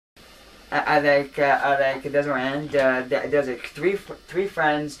there's one end. There's like three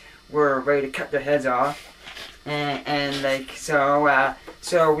friends were ready to cut their heads off, and like so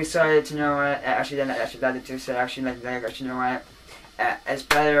we started to know what the other two said actually you know what, it's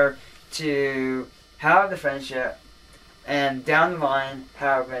better to have the friendship and down the line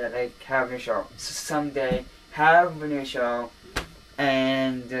have a new show someday, have a new show.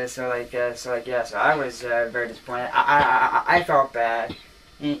 And so I was very disappointed. I felt bad.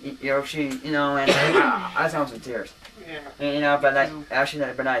 And I was almost in tears. Yeah. But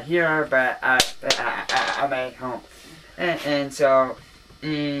but not here, but I'm at home. And so,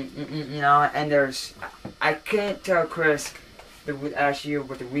 and there's, I couldn't tell Chris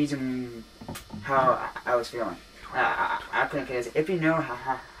what the reason how I was feeling. I couldn't, because if you know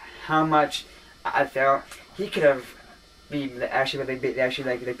how much I felt, he could have be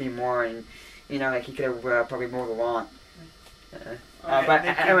more, and he could have probably mowed the lawn. But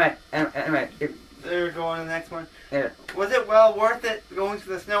anyway, they're going to the next one. Yeah. Was it well worth it going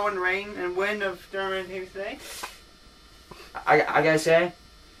through the snow and rain and wind of Dermot and today? I gotta say,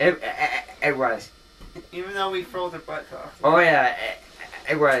 it was. Even though we froze our butts off. Oh yeah,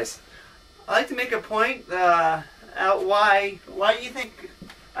 it was. I'd like to make a point out why do you think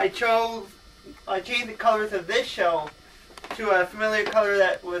I changed the colors of this show to a familiar color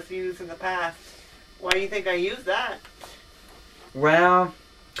that was used in the past. Why do you think I used that? Well,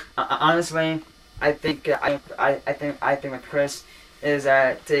 honestly, I think with Chris is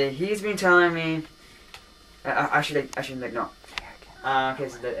that he's been telling me I should no,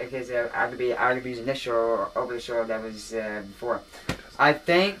 because I would be using this show over the show that was before. I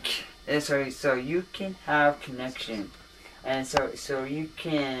think so you can have connection, and so you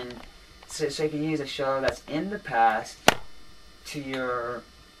can use a show that's in the past to your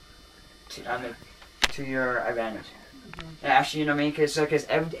advantage. Actually, you know what I mean? Because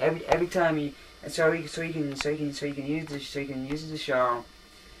every time you can use the show,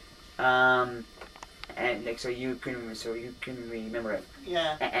 and so you can remember it.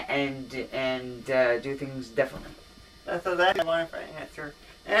 Yeah. And do things differently. So that's a wonderful answer.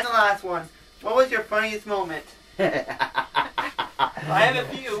 And the last one. What was your funniest moment? I have a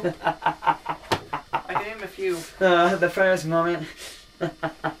few. I can name a few. The funniest moment.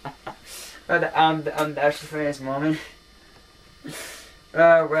 The actual funniest moment.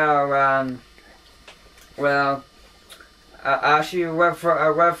 Actually, what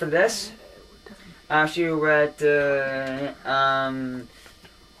for this? Actually, what the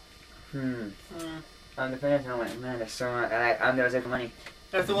funniest moment, man, there's so much. There was like money.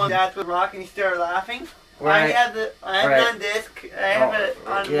 That's the one that's with Rock and he started laughing. Right. I have it on disc. I have it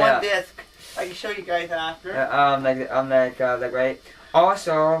on one disc. I can show you guys after. Right.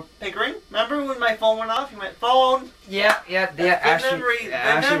 Also, Pickering, remember when my phone went off? You went, phone! Yeah. Actually,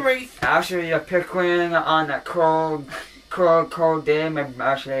 memories. Actually, Pickering on that cold day, my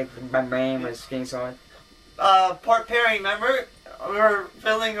brain was getting solid. Port Perry, remember? We were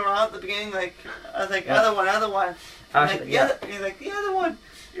fiddling around at the beginning, I was like, other one. Actually, He's like, the other one.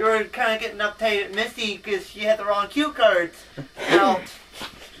 You were kind of getting uptight at Misty because she had the wrong cue cards. So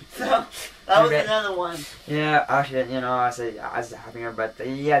that was another one. Yeah, actually, I was having her, but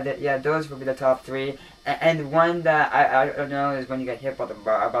those would be the top three. And one that I don't know is when you got hit by the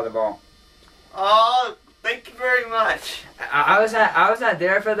ball. Oh, thank you very much. I was not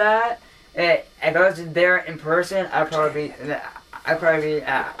there for that. If I was there in person, I'd probably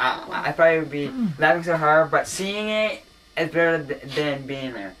be laughing so hard. But seeing it is better than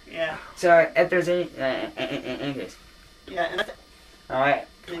being there. Yeah. So if there's any case. Yeah. And all right.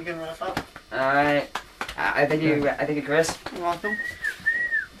 You can wrap up. Alright. I thank you, Chris. You're welcome.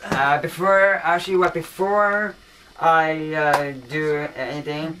 Before I do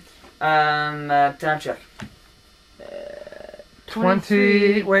anything, time check.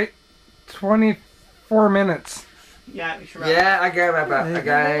 24 minutes. Yeah, you should wrap up. Yeah, I gotta wrap up.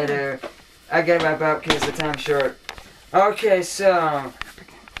 I gotta wrap up because the time's short. Okay, so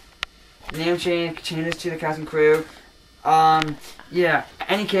name changes to the cast and crew. Yeah,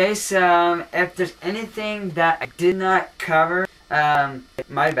 any case, if there's anything that I did not cover,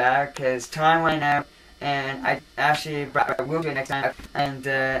 my bad, because time went out, and I will do it next time, and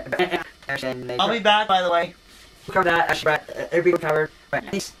I'll be back, by the way. We'll cover that, actually, everything covered, but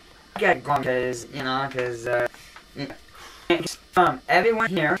at least get going, because, everyone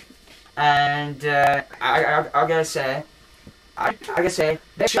here, and, I gotta say,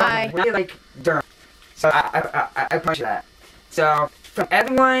 this show really like Dermot, so I appreciate that. So, from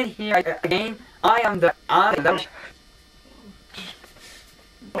everyone here again, I'm the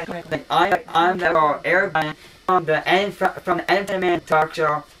Eric Bryan from the Entertainment Talk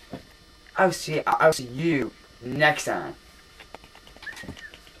Show, I'll see you next time.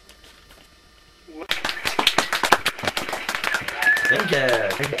 Thank you.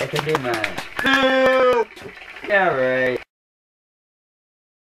 Thank you very much. Boo! Yeah, right.